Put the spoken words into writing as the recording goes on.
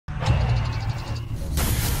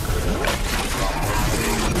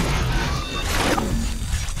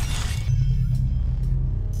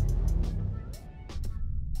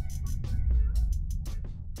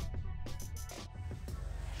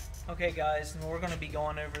Okay guys, and we're going to be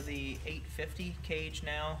going over the 850 cage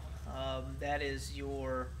now. That is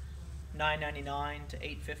your 999 to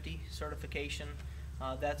 850 certification.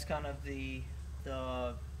 That's kind of the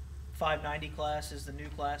 590 class is the new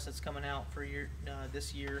class that's coming out for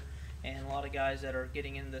this year, and a lot of guys that are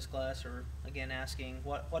getting into this class are again asking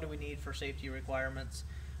what do we need for safety requirements.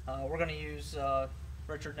 We're going to use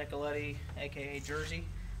Richard Nicoletti, aka Jersey.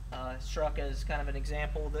 His truck as kind of an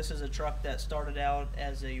example. This is a truck that started out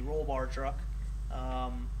as a roll bar truck,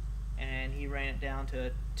 and he ran it down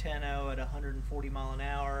to 10.0 at 140 mile an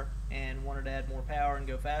hour and wanted to add more power and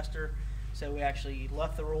go faster. So we actually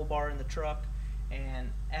left the roll bar in the truck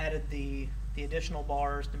and added the additional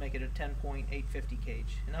bars to make it a 10.850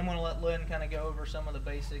 cage. And I'm going to let Lyn kind of go over some of the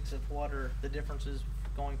basics of what are the differences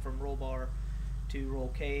going from roll bar to roll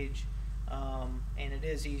cage. And it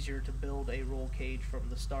is easier to build a roll cage from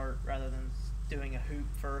the start rather than doing a hoop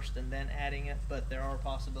first and then adding it, but there are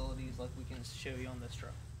possibilities like we can show you on this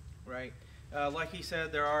truck. Right. Like he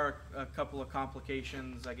said, there are a couple of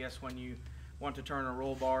complications, I guess, when you want to turn a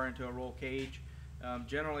roll bar into a roll cage.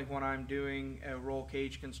 Generally, when I'm doing a roll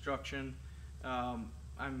cage construction,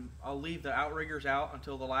 I'll leave the outriggers out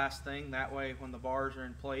until the last thing. That way, when the bars are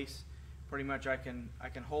in place, pretty much I can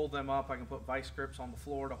hold them up. I can put vice grips on the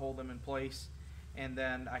floor to hold them in place, and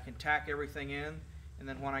then I can tack everything in. And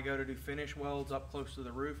then when I go to do finish welds up close to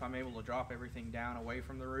the roof, I'm able to drop everything down away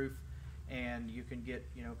from the roof, and you can get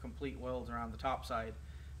complete welds around the top side.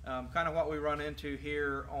 Kind of what we run into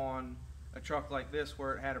here on a truck like this,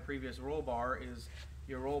 where it had a previous roll bar, is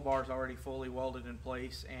your roll bar is already fully welded in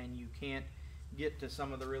place, and you can't get to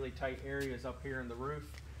some of the really tight areas up here in the roof.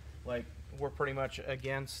 Like, we're pretty much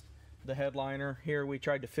against the headliner here. We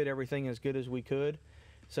tried to fit everything as good as we could,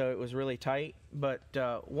 so it was really tight. But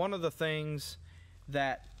one of the things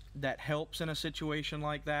that helps in a situation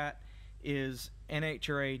like that is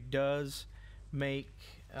NHRA does make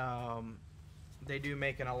they do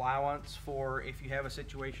make an allowance for if you have a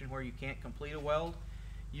situation where you can't complete a weld.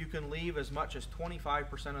 You can leave as much as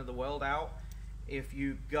 25% of the weld out if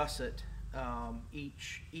you gusset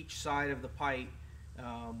each side of the pipe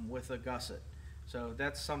with a gusset. So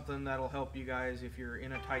that's something that'll help you guys if you're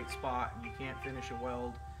in a tight spot and you can't finish a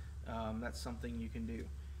weld. That's something you can do.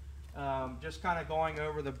 Just kind of going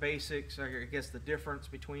over the basics, I guess the difference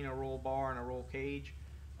between a roll bar and a roll cage.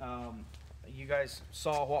 You guys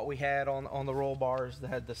saw what we had on the roll bars that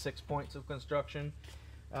had the 6 points of construction.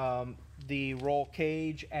 The roll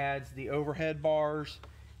cage adds the overhead bars,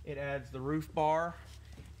 it adds the roof bar,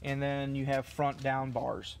 and then you have front down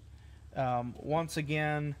bars. Once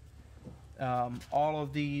again, all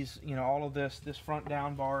of these, all of this front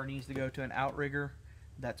down bar needs to go to an outrigger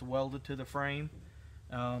that's welded to the frame.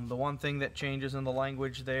 The one thing that changes in the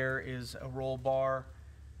language there is a roll bar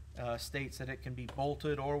states that it can be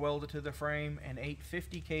bolted or welded to the frame, and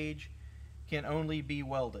 850 cage can only be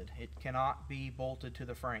welded. It cannot be bolted to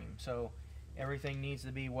the frame. So everything needs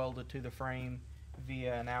to be welded to the frame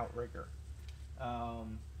via an outrigger.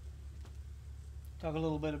 Talk a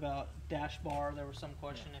little bit about dash bar. There was some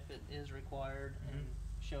question if it is required, and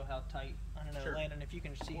show how tight. I don't know, sure. Landon, if you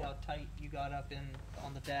can see how tight you got up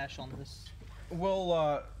on the dash on this.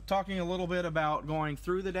 Well, talking a little bit about going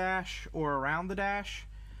through the dash or around the dash,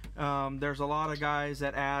 there's a lot of guys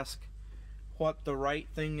that ask what the right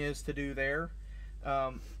thing is to do there.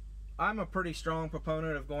 I'm a pretty strong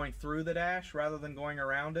proponent of going through the dash rather than going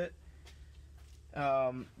around it.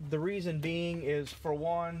 The reason being is, for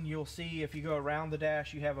one, you'll see if you go around the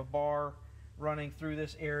dash, you have a bar running through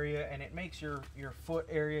this area, and it makes your foot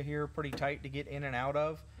area here pretty tight to get in and out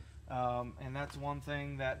of. And that's one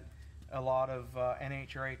thing that a lot of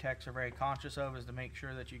NHRA techs are very conscious of, is to make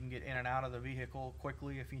sure that you can get in and out of the vehicle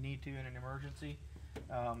quickly if you need to in an emergency.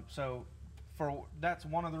 So that's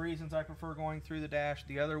one of the reasons I prefer going through the dash.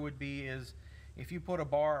 The other would be is if you put a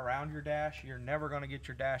bar around your dash, you're never going to get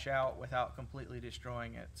your dash out without completely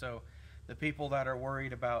destroying it. So the people that are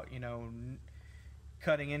worried about,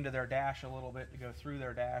 cutting into their dash a little bit to go through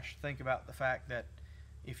their dash, think about the fact that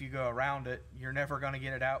if you go around it, you're never going to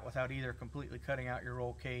get it out without either completely cutting out your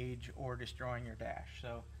roll cage or destroying your dash.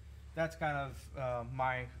 So that's kind of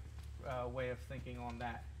my way of thinking on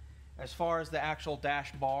that. As far as the actual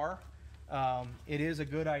dash bar, it is a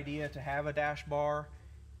good idea to have a dash bar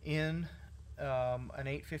in an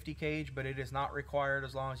 850 cage, but it is not required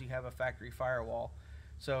as long as you have a factory firewall.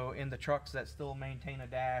 So in the trucks that still maintain a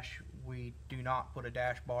dash, we do not put a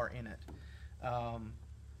dash bar in it.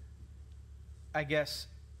 I guess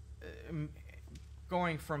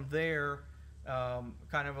going from there,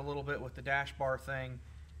 kind of a little bit with the dash bar thing,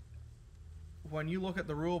 when you look at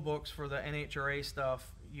the rule books for the NHRA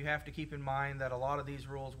stuff, you have to keep in mind that a lot of these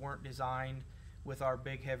rules weren't designed with our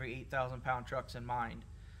big, heavy 8,000-pound trucks in mind.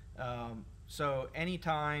 So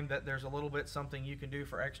anytime that there's a little bit something you can do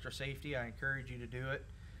for extra safety, I encourage you to do it.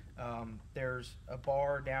 There's a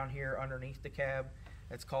bar down here underneath the cab.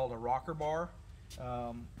 It's called a rocker bar.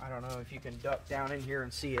 I don't know if you can duck down in here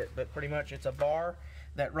and see it, but pretty much it's a bar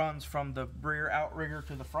that runs from the rear outrigger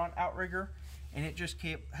to the front outrigger, and it just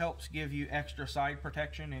helps give you extra side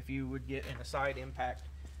protection if you would get in a side impact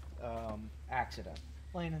accident.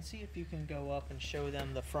 Landon, see if you can go up and show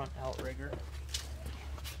them the front outrigger.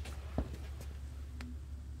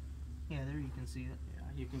 Yeah, there you can see it. Yeah,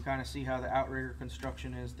 you can kind of see how the outrigger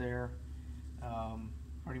construction is there.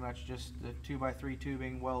 Pretty much just the 2x3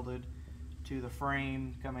 tubing welded to the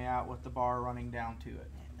frame, coming out with the bar running down to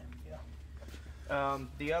it. Yeah, there we go.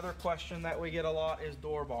 The other question that we get a lot is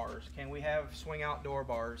door bars. Can we have swing out door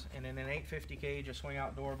bars? And in an 850 cage, a swing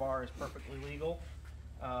out door bar is perfectly legal.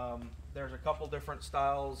 There's a couple different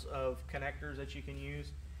styles of connectors that you can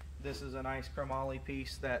use. This is a nice chromoly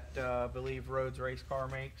piece that I believe Rhodes Race Car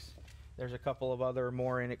makes. There's a couple of other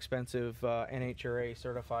more inexpensive NHRA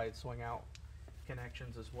certified swing out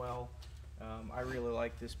connections as well. I really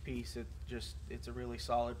like this piece. It's a really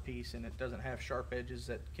solid piece, and it doesn't have sharp edges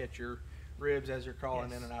that catch your ribs as you're crawling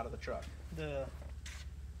Yes. in and out of the truck. The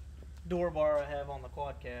door bar I have on the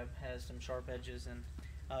quad cab has some sharp edges, and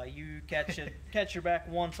you catch your back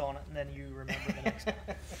once on it, and then you remember the next time.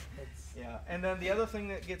 Yeah, and then the other thing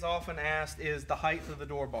that gets often asked is the height of the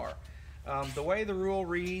door bar. The way the rule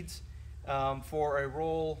reads for a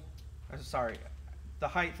roll, the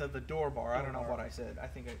height of the door bar. I don't know what I said. I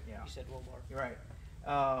think yeah. You said roll bar. You're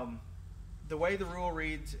right. The way the rule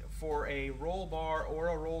reads for a roll bar or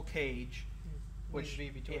a roll cage, Which would be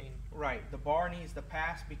between. Right, the bar needs to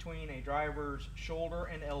pass between a driver's shoulder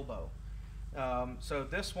and elbow. So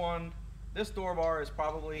this door bar is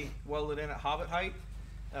probably welded in at hobbit height.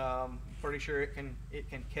 Pretty sure it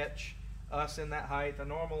can catch us in that height. A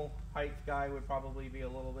normal height guy would probably be a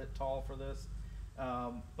little bit tall for this,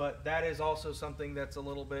 but that is also something that's a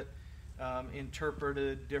little bit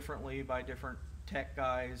interpreted differently by different tech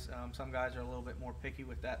guys. Some guys are a little bit more picky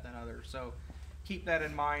with that than others, so keep that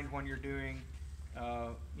in mind when you're doing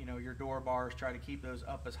your door bars. Try to keep those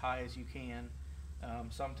up as high as you can.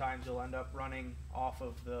 Sometimes you'll end up running off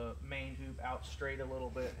of the main hoop out straight a little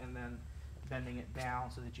bit and then bending it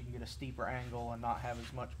down so that you can get a steeper angle and not have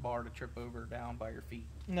as much bar to trip over down by your feet.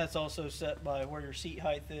 And that's also set by where your seat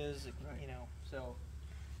height is, Right. so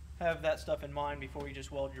have that stuff in mind before you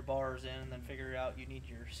just weld your bars in, and then figure out you need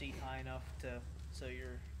your seat high enough so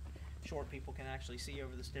your short people can actually see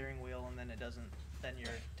over the steering wheel, and then then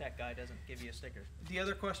your tech guy doesn't give you a sticker. The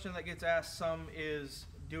other question that gets asked some is,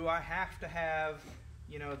 do I have to have,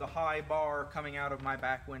 the high bar coming out of my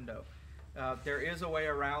back window? There is a way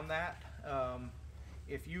around that.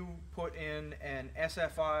 If you put in an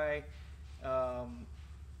SFI,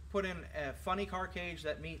 put in a funny car cage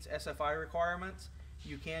that meets SFI requirements,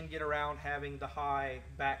 you can get around having the high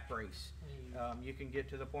back brace. You can get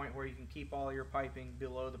to the point where you can keep all your piping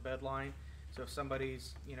below the bed line. So if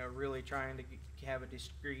somebody's, really trying to have a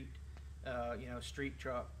discreet, street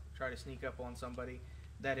truck, try to sneak up on somebody,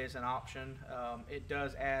 that is an option. It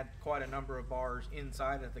does add quite a number of bars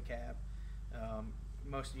inside of the cab.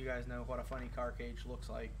 Most of you guys know what a funny car cage looks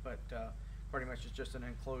like, but pretty much it's just an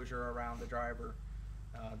enclosure around the driver.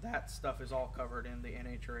 That stuff is all covered in the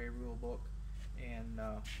NHRA rule book, and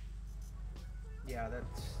yeah,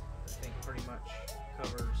 that's, I think, pretty much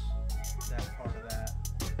covers that part of that.